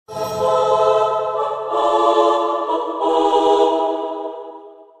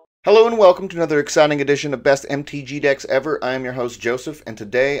Hello and welcome to another exciting edition of Best MTG Decks Ever. I am your host Joseph, and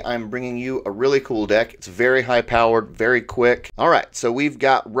today I'm bringing you a really cool deck. It's very high powered, very quick. Alright, so we've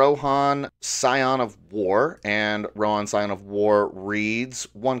got Rowan, Scion of War, and Rowan, Scion of War reads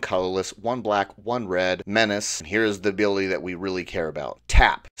one colorless, one black, one red, menace. And here's the ability that we really care about.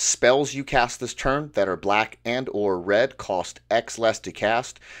 Tap. Spells you cast this turn that are black and or red cost X less to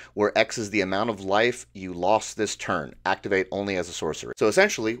cast, where X is the amount of life you lost this turn. Activate only as a sorcerer. So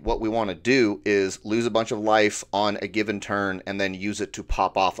essentially, what we want to do is lose a bunch of life on a given turn and then use it to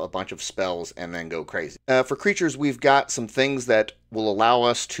pop off a bunch of spells and then go crazy. For creatures, we've got some things that will allow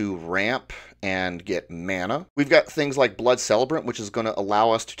us to ramp and get mana. We've got things like Blood Celebrant, which is going to allow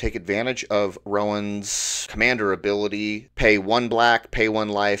us to take advantage of Rowan's commander ability. Pay one black, pay one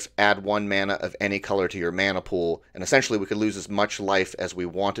life, add one mana of any color to your mana pool, and essentially we could lose as much life as we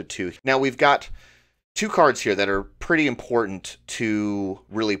wanted to. Now we've got two cards here that are pretty important to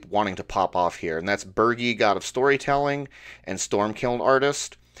really wanting to pop off here, and that's Birgi, God of Storytelling, and Stormkiln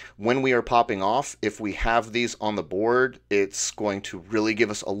Artist. When we are popping off, if we have these on the board, it's going to really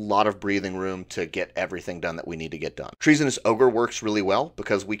give us a lot of breathing room to get everything done that we need to get done. Treasonous Ogre works really well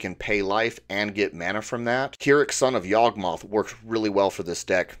because we can pay life and get mana from that. Kyrix, Son of Yawgmoth works really well for this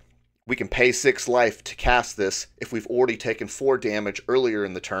deck. We can pay 6 life to cast this. If we've already taken 4 damage earlier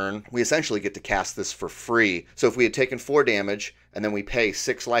in the turn, we essentially get to cast this for free. So if we had taken 4 damage and then we pay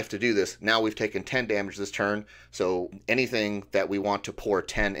 6 life to do this, now we've taken 10 damage this turn. So anything that we want to pour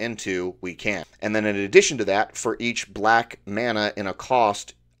 10 into, we can. And then in addition to that, for each black mana in a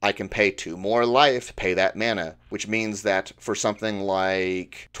cost, I can pay 2 more life to pay that mana, which means that for something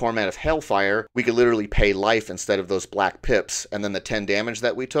like Torment of Hailfire, we could literally pay life instead of those black pips, and then the 10 damage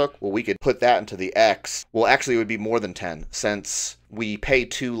that we took, well, we could put that into the X. Well, actually, it would be more than 10, since we pay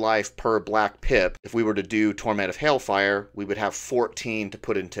 2 life per black pip. If we were to do Torment of Hailfire, we would have 14 to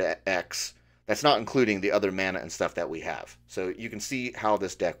put into X. That's not including the other mana and stuff that we have. So you can see how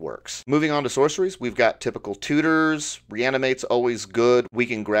this deck works. Moving on to sorceries, we've got typical tutors. Reanimate's always good. We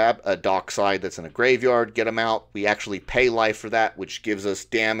can grab a Dockside that's in a graveyard, get them out. We actually pay life for that, which gives us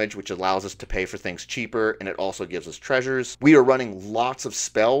damage, which allows us to pay for things cheaper, and it also gives us treasures. We are running lots of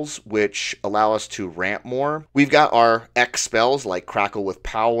spells, which allow us to ramp more. We've got our X spells like Crackle with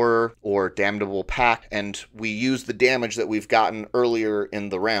Power or Damnable Pact, and we use the damage that we've gotten earlier in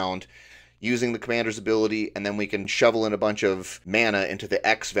the round using the commander's ability, and then we can shovel in a bunch of mana into the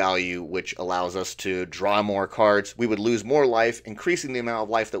X value, which allows us to draw more cards. We would lose more life, increasing the amount of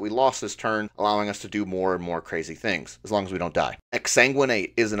life that we lost this turn, allowing us to do more and more crazy things, as long as we don't die.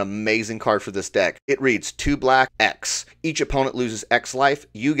 Exsanguinate is an amazing card for this deck. It reads 2 black, X. Each opponent loses X life.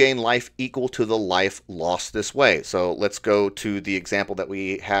 You gain life equal to the life lost this way. So let's go to the example that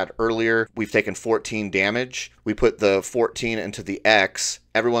we had earlier. We've taken 14 damage. We put the 14 into the X.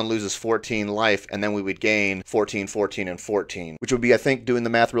 Everyone loses 14 life, and then we would gain 14, 14, and 14, which would be, I think, doing the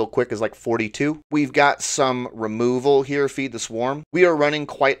math real quick, is like 42. We've got some removal here, Feed the Swarm. We are running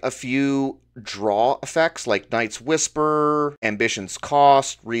quite a few draw effects like Knight's Whisper, Ambition's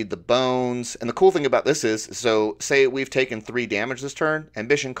Cost, Read the Bones. And the cool thing about this is, so say we've taken 3 damage this turn,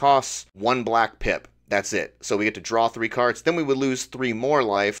 Ambition costs 1 black pip. That's it. So we get to draw 3 cards. Then we would lose 3 more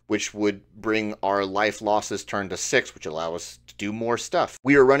life, which would bring our life lost this turn to 6, which allow us to do more stuff.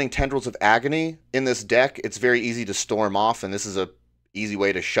 We are running Tendrils of Agony in this deck. It's very easy to storm off, and this is a easy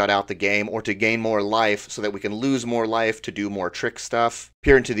way to shut out the game or to gain more life so that we can lose more life to do more trick stuff.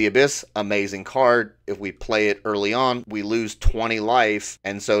 Peer into the Abyss, amazing card. If we play it early on, we lose 20 life,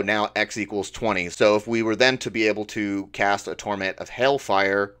 and so now X equals 20. So if we were then to be able to cast a Torment of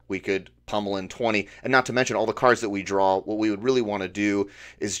Hailfire, we could pummel in 20. And not to mention all the cards that we draw, what we would really want to do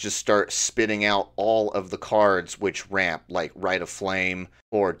is just start spitting out all of the cards which ramp, like Rite of Flame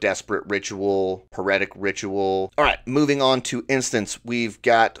or Desperate Ritual, Heretic Ritual. All right, moving on to instants. We've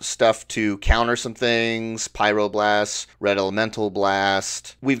got stuff to counter some things, Pyroblast, Red Elemental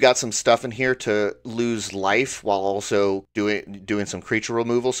Blast. We've got some stuff in here to lose life while also doing some creature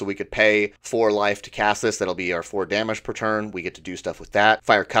removal, so we could pay 4 life to cast this. That'll be our 4 damage per turn. We get to do stuff with that.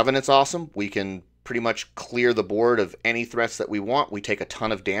 Fire Covenant's awesome. We can pretty much clear the board of any threats that we want. We take a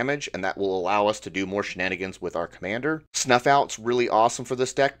ton of damage, and that will allow us to do more shenanigans with our commander. Snuff Out's really awesome for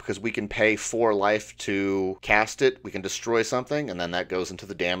this deck because we can pay 4 life to cast it. We can destroy something, and then that goes into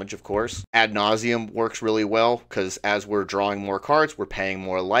the damage, of course. Ad Nauseam works really well because as we're drawing more cards, we're paying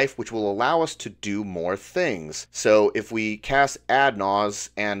more life, which will allow us to do more things. So if we cast Ad Naus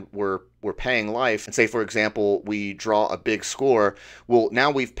and we're we're paying life, and say, for example, we draw a big score, well,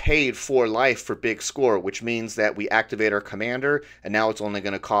 now we've paid 4 life for big score, which means that we activate our commander, and now it's only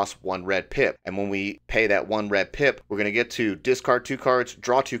going to cost 1 red pip. And when we pay that 1 red pip, we're going to get to discard 2 cards,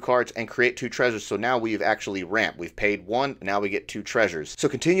 draw 2 cards, and create 2 treasures. So now we've actually ramped. We've paid 1, and now we get 2 treasures. So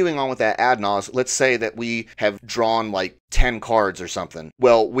continuing on with that ad nos, let's say that we have drawn like 10 cards or something.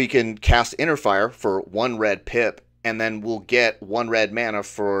 Well, we can cast Inner Fire for 1 red pip, and then we'll get 1 red mana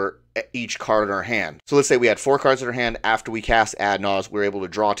for each card in our hand. So let's say we had 4 cards in our hand. After we cast Ad Nos, we're able to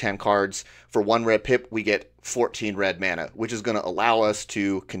draw 10 cards. For 1 red pip, we get 14 red mana, which is going to allow us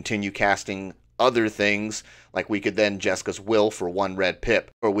to continue casting other things. Like we could then Jessica's Will for 1 red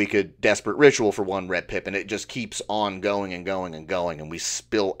pip, or we could Desperate Ritual for 1 red pip, and it just keeps on going and going and going, and we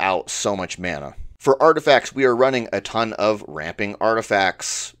spill out so much mana. For artifacts, we are running a ton of ramping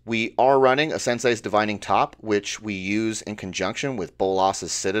artifacts. We are running a Sensei's Divining Top, which we use in conjunction with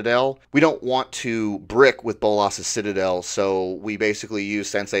Bolas's Citadel. We don't want to brick with Bolas's Citadel, so we basically use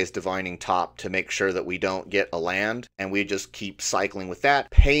Sensei's Divining Top to make sure that we don't get a land, and we just keep cycling with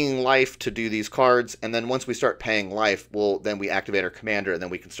that, paying life to do these cards, and then once we start paying life, well, then we activate our commander, and then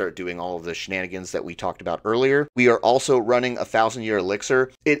we can start doing all of the shenanigans that we talked about earlier. We are also running a 1,000-year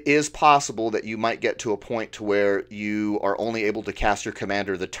elixir. It is possible that you might get to a point to where you are only able to cast your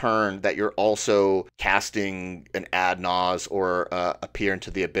commander the turn that you're also casting an Ad Nos or a Peer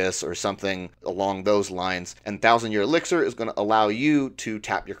into the Abyss or something along those lines. And 1,000-year elixir is going to allow you to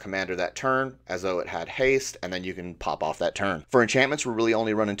tap your commander that turn as though it had haste, and then you can pop off that turn. For enchantments, we're really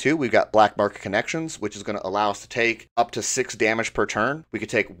only running 2. We've got Black Market Connections, which is going to allow us to take up to 6 damage per turn. We could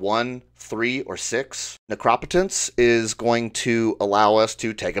take 1, 3, or 6. Necropotence is going to allow us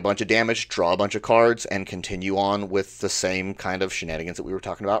to take a bunch of damage, draw a bunch of cards, and continue on with the same kind of shenanigans that we were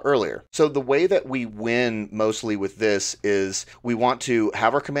talking about earlier. So the way that we win mostly with this is we want to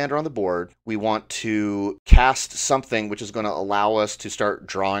have our commander on the board. We want to cast something which is going to allow us to start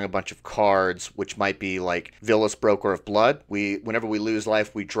drawing a bunch of cards, which might be like Villa's Broker of Blood. Whenever we lose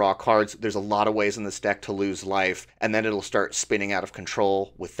life, we draw cards. There's a lot of ways in this deck to lose life, and then it'll start spinning out of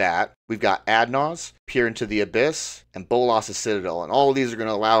control with that. We've got Ad Nos, Peer into the Abyss, and Bolas's Citadel, and all of these are going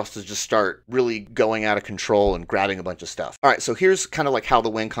to allow us to just start really going out of control and grabbing a bunch of stuff. All right, so here's kind of like how the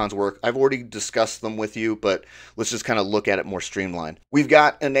win cons work. I've already discussed them with you, but let's just kind of look at it more streamlined. We've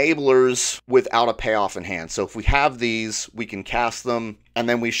got enablers without a payoff in hand. So if we have these, we can cast them, and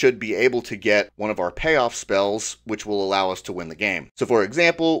then we should be able to get one of our payoff spells, which will allow us to win the game. So for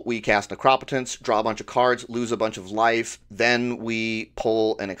example, we cast Necropotence, draw a bunch of cards, lose a bunch of life, then we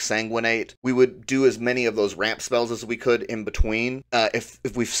pull an Exsanguinate. We would do as many of those ramp spells as we could in between. If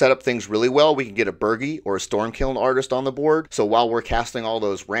we've set up things really well, we can get a Burgi or a Stormkiln Artist on the board. So while we're casting all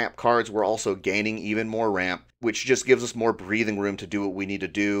those ramp cards, we're also gaining even more ramp, which just gives us more breathing room to do what we need to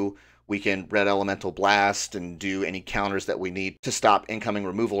do. We can Red Elemental Blast and do any counters that we need to stop incoming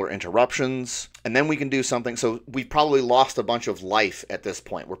removal or interruptions. And then we can do something. So we've probably lost a bunch of life at this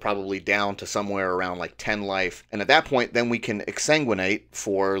point. We're probably down to somewhere around like 10 life. And at that point, then we can Exsanguinate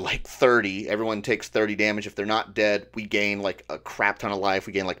for like 30. Everyone takes 30 damage. If they're not dead, we gain like a crap ton of life.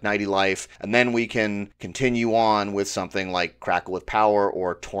 We gain like 90 life. And then we can continue on with something like Crackle with Power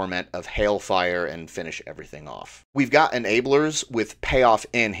or Torment of Hailfire and finish everything off. We've got enablers with payoff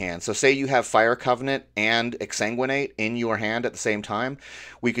in hand. So say you have Fire Covenant and Exsanguinate in your hand at the same time.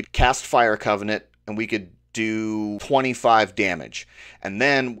 We could cast Fire Covenant and we could do 25 damage. And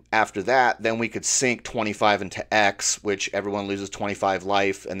then after that, then we could sink 25 into X, which everyone loses 25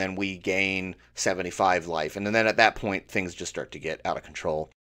 life, and then we gain 75 life. And then at that point, things just start to get out of control.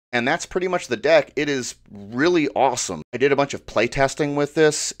 And that's pretty much the deck. It is really awesome. I did a bunch of playtesting with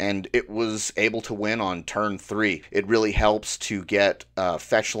this, and it was able to win on turn 3. It really helps to get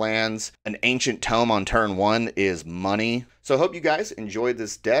fetch lands. An Ancient Tome on turn 1 is money. So I hope you guys enjoyed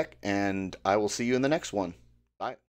this deck, and I will see you in the next one. Bye.